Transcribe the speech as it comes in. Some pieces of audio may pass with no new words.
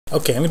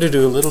Okay, I'm going to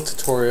do a little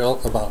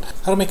tutorial about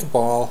how to make a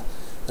ball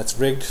that's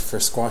rigged for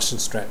squash and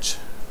stretch.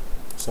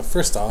 So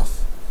first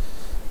off,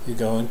 you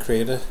go and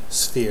create a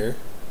sphere,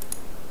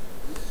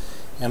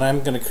 and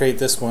I'm going to create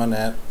this one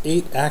at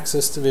 8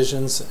 axis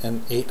divisions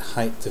and 8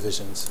 height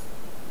divisions.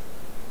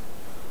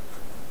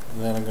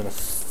 And then I'm going to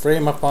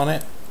frame up on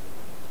it,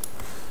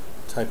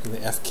 typing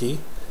the F key,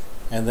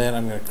 and then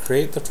I'm going to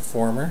create the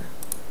deformer.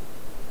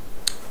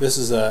 This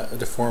is a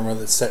deformer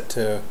that's set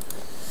to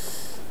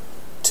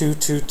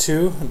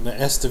 222, the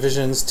S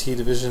divisions, T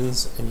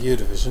divisions, and U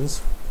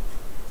divisions.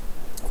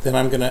 Then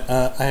I'm gonna,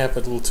 I have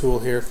a little tool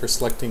here for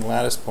selecting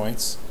lattice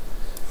points,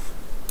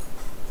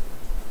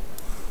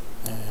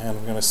 and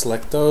I'm gonna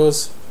select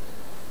those,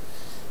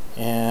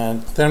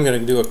 and then I'm gonna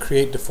do a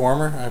create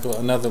deformer. I have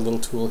another little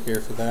tool here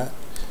for that.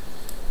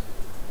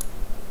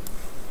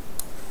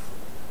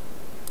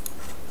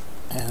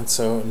 And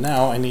so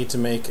now I need to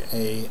make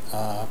a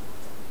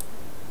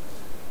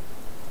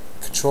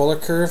controller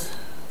curve.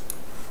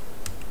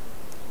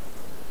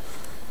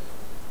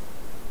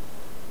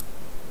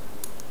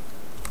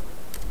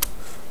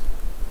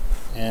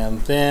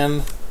 And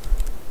then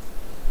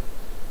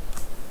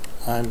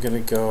I'm going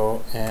to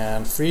go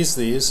and freeze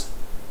these.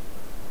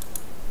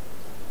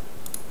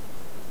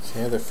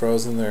 Okay, they're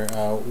frozen. They're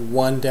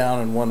one down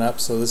and one up,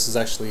 so this is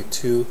actually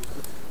 2,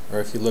 or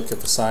if you look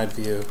at the side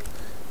view,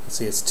 let's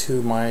see, it's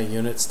 2 Maya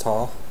units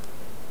tall.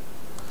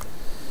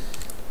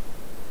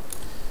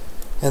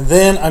 And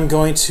then I'm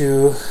going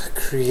to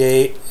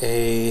create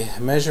a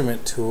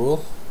measurement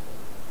tool,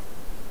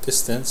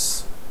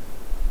 distance.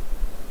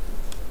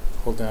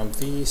 Hold down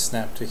V,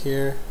 snap to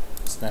here,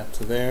 snap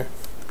to there,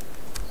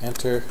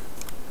 enter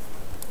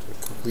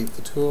to complete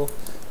the tool.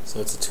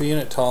 So it's a 2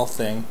 unit tall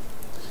thing,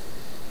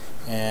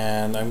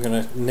 and I'm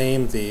going to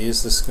name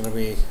these. This is going to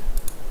be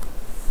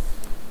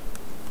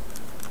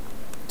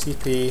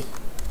TP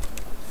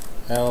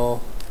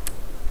L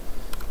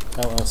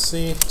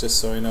LLC, just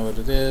so I know what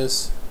it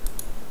is.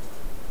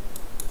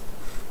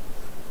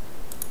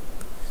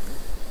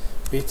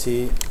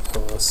 BT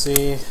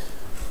LLC.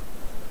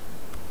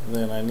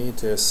 Then I need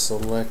to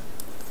select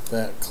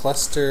that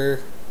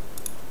cluster,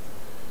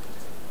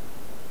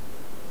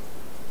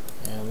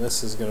 and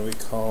this is going to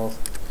be called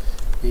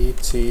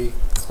BT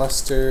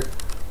cluster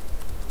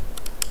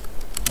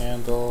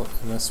handle,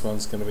 and this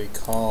one's going to be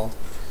called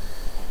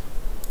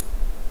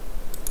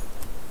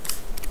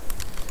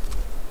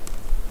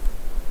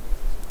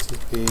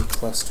TP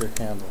cluster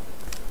handle.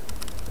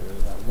 Get rid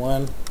of that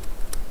one.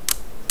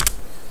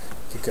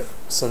 Okay, good.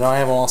 So now I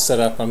have them all set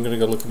up. I'm going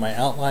to go look at my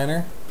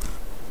outliner.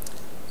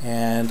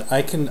 And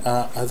I can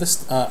I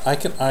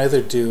can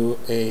either do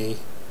a,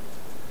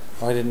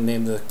 oh, I didn't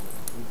name the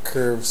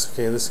curves.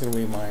 Okay, this is going to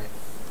be my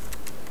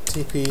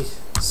TP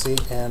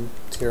CN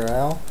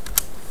TRL,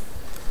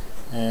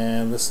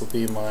 and this will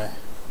be my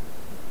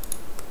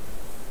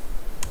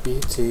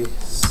BT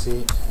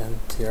CN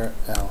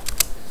TRL.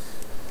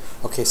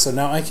 Okay, so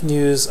now I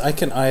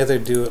can either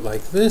do it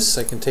like this.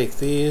 I can take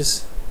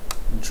these,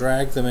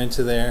 drag them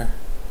into there,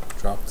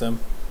 drop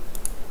them.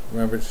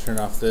 Remember to turn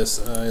off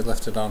this. I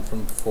left it on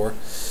from before.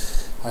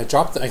 I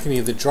can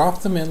either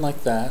drop them in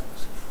like that,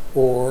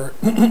 or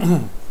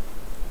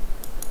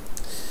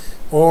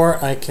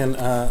or I can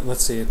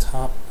let's see, a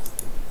top,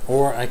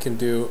 or I can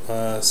do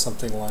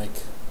something like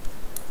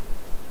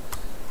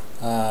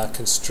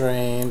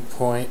constrain,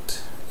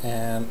 point,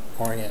 and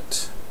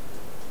orient,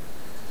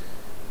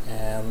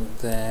 and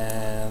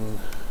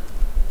then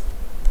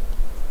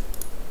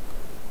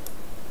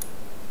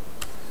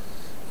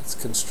let's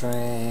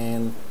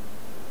constrain,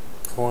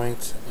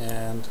 point,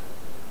 and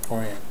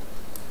orient.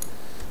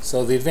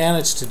 So the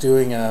advantage to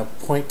doing a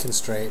point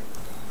constraint,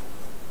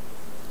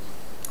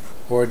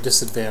 or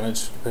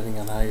disadvantage, depending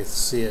on how you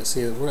see it,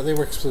 they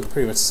work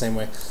pretty much the same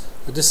way.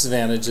 The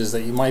disadvantage is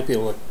that you might be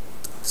able to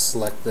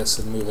select this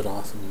and move it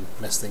off and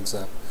mess things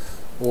up,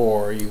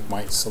 or you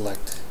might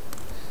select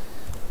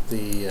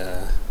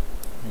the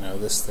you know,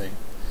 this thing,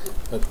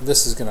 but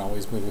this is going to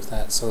always move with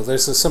that. So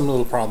there's some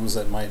little problems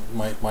that might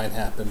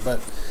happen, but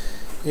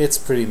it's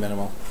pretty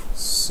minimal.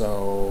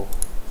 So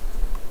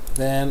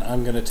then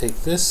I'm going to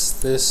take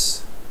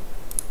this,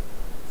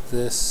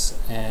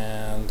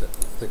 and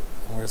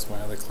where's my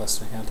other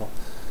cluster handle?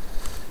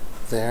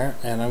 There,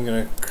 and I'm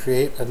going to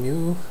create a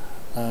new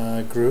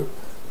group,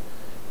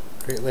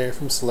 create layer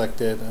from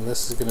selected, and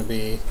this is going to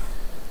be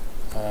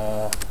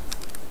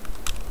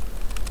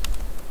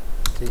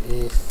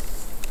the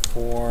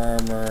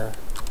former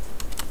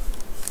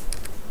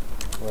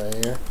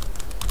layer.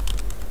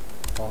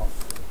 Oh.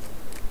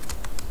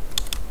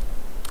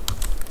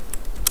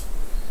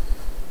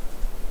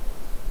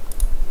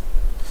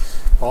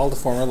 All the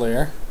former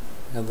layer,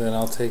 and then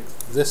I'll take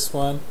this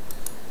one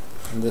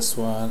and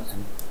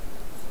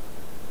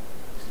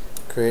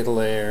create a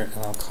layer,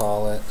 and I'll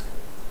call it,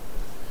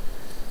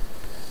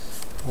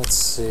 let's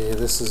see,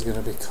 this is going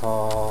to be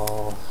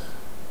called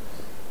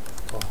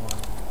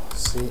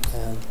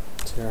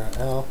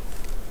CNTRL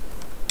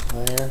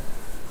layer,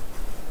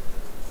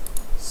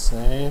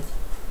 save.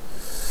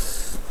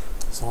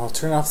 So I'll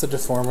turn off the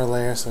deformer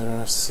layer so I don't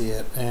have to see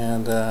it,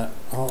 and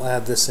I'll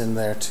add this in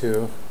there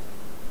too.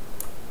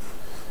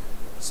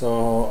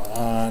 So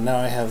now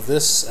I have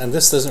this, and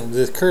this doesn't,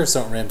 the curves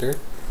don't render,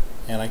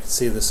 and I can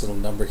see this little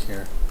number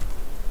here.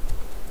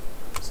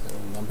 This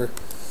little number.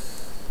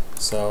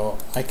 So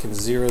I can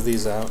zero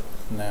these out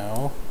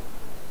now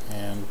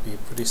and be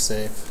pretty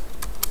safe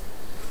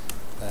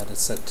that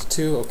it's set to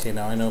 2. Okay,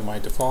 now I know my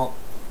default.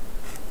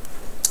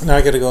 Now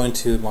I got to go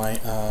into my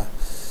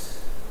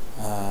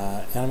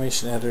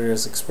animation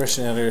editors,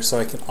 expression editor, so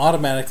I can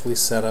automatically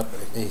set up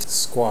a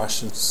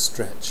squash and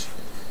stretch.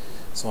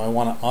 So I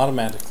want to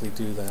automatically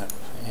do that,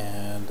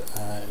 and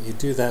you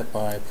do that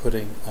by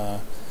putting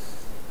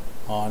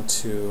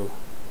onto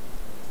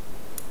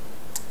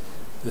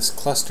this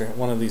cluster,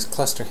 one of these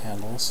cluster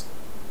handles.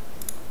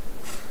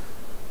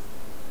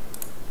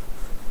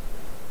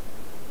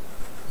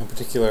 In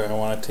particular, I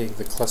want to take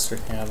the cluster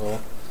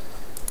handle.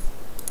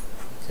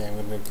 Okay,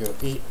 I'm going to go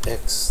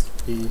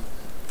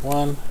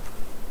EXP1.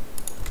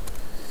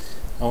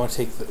 I want to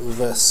take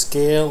the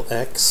scale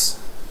X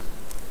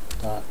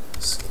dot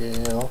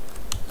scale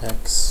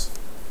X,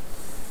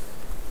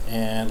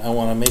 and I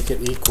want to make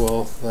it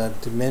equal the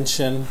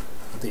dimension,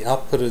 the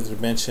output of the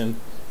dimension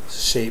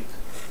shape.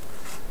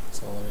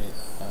 So let me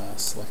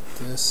select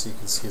this. You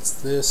can see it's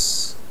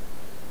this.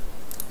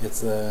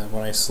 It's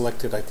when I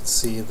select it, I can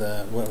see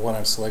what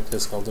I'm selected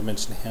is called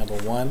dimension handle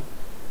 1,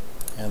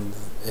 and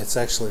it's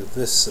actually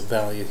this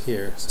value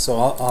here. So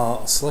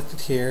I'll select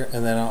it here,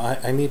 and then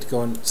I need to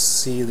go and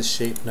see the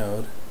shape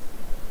node.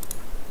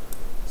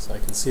 So I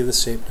can see the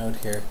shape node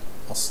here.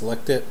 I'll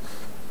select it.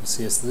 You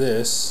see it's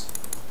this.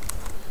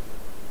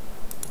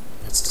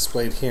 It's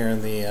displayed here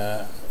in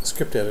the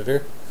script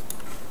editor.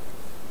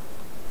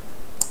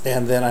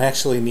 And then I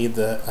actually need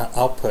the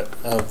output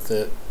of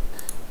the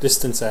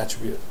distance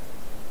attribute.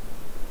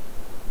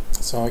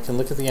 So I can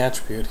look at the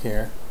attribute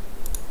here,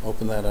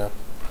 open that up,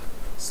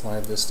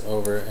 slide this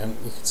over, and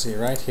you can see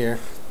right here,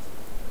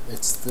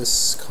 it's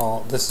this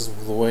call. This is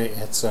the way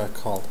it's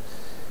called.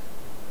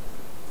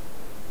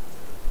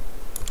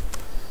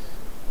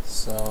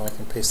 So I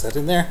can paste that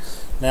in there.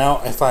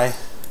 Now if I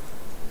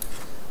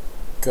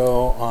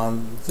go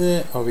on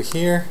over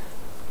here,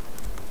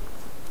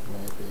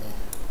 maybe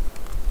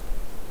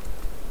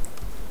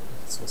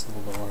so it's a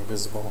little bit more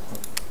visible,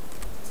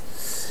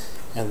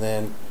 and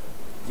then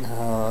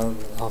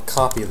I'll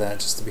copy that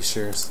just to be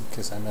sure in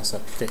case I mess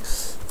up. Okay,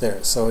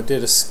 there. So it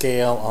did a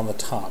scale on the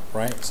top,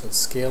 right? So it's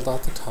scaled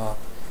out the top,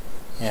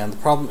 and the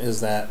problem is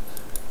that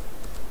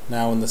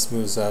now when this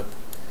moves up,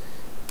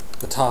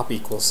 the top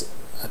equals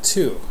a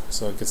 2,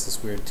 so it gets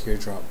this weird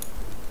teardrop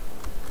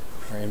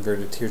or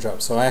inverted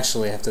teardrop. So I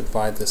actually have to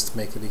divide this to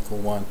make it equal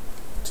 1.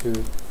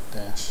 2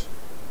 dash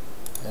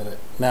edit.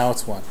 Now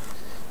it's 1,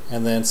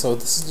 and then so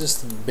this is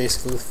just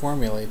basically the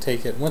formula. You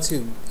take it once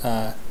you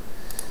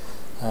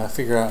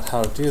figure out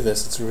how to do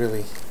this. It's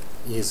really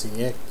easy.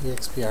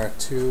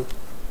 EXPR2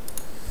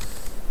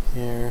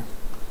 here,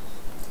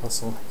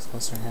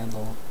 cluster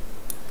handle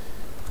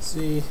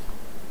Z.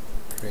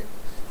 Great.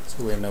 It's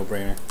really a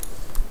no-brainer.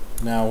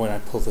 Now when I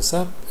pull this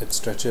up, it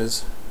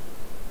stretches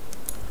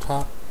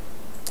top.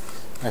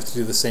 I have to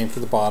do the same for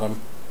the bottom,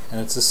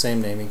 and it's the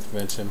same naming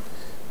convention.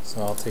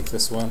 So I'll take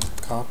this one,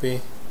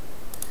 copy,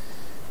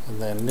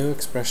 and then new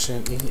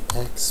expression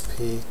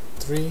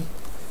EXP3.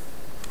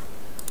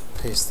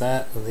 Paste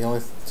that, and the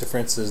only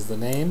difference is the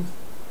name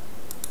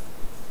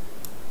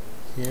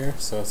here,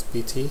 so it's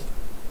BT.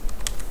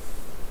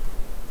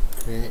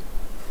 Create,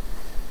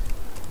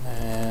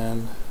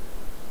 and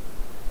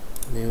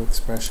new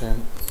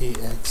expression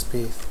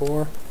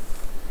EXP4,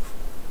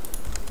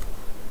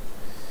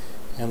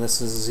 and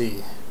this is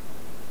Z.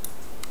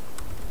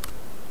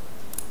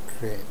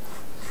 Create.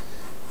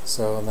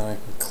 So then I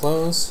can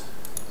close,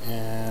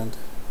 and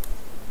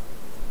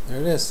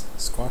there it is,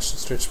 squash and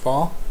stretch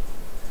ball.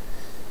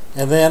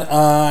 And then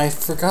I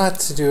forgot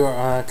to do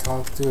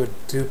I'll do a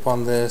dupe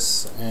on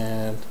this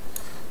and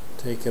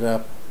take it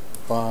up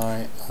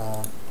by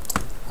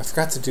I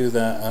forgot to do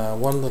the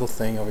one little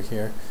thing over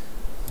here.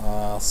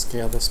 I'll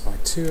scale this by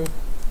 2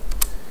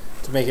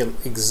 to make it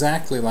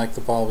exactly like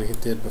the ball we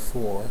did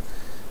before.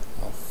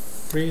 I'll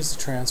freeze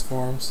the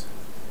transforms.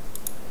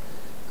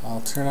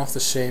 I'll turn off the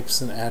shapes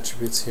and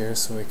attributes here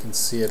so we can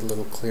see it a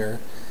little clearer.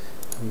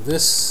 And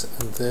this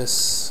I'll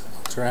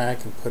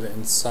drag and put it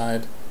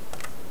inside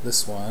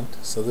this one.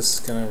 So this is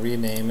going to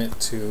rename it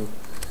to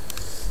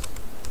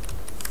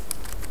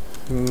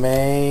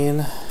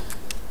main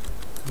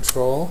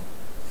control.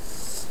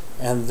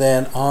 And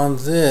then on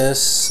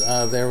this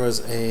there was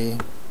a,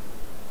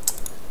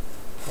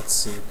 let's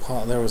see,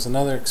 there was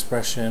another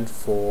expression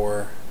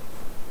for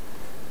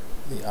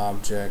the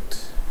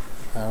object.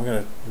 I'm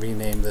going to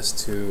rename this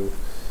to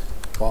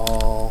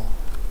ball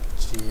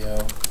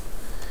geo,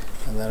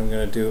 and then I'm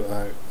going to do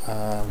a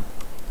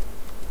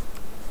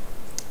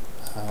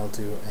I'll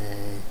do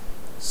a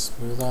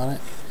smooth on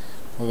it.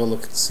 We'll go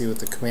look and see what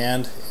the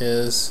command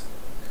is.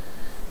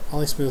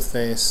 Poly smooth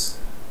face.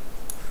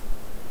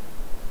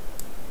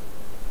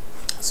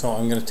 So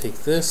I'm going to take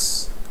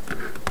this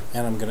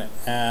and I'm going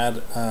to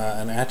add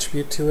an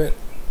attribute to it.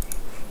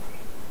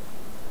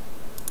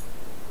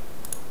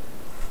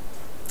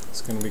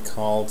 It's going to be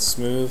called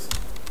smooth.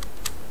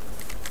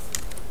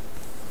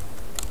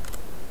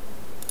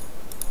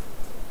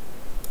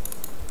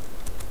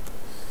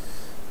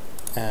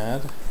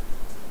 Add.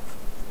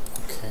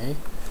 Okay.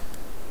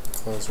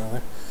 Close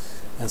rather.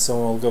 And so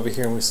we'll go over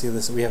here and we see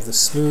this. We have the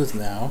smooth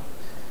now,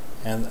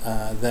 and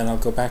then I'll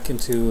go back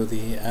into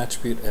the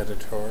attribute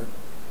editor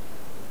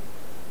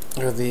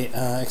or the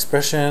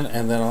expression,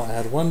 and then I'll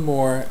add one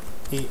more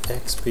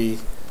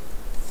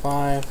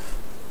exp5,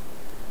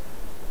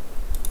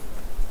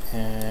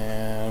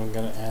 and I'm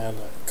going to add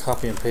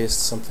copy and paste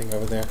something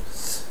over there.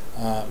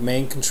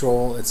 Main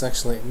control. It's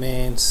actually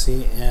main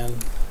cntrl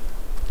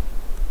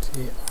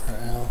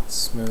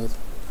smooth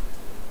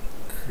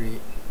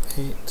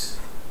create.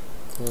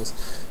 Close.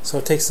 So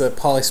it takes the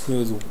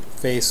polysmooth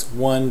face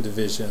 1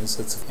 divisions,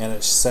 and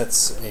it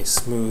sets a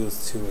smooth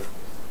to it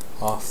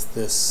off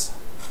this.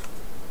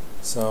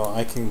 So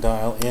I can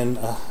dial in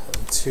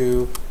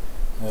 2,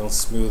 and it'll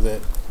smooth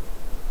it.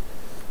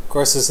 Of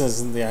course, this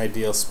isn't the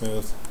ideal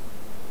smooth.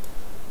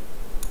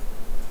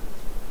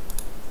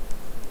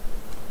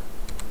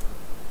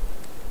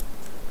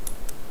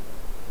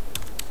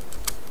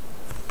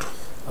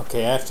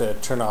 Okay, I have to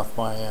turn off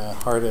my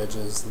hard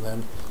edges, and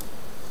then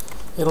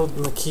it'll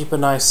keep a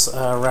nice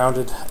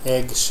rounded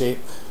egg shape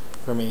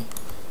for me.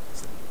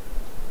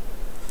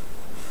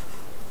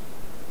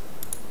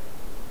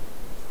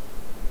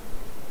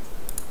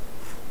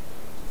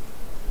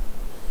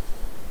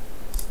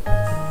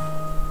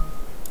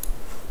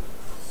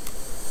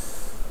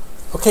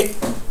 Okay,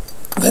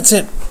 that's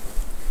it.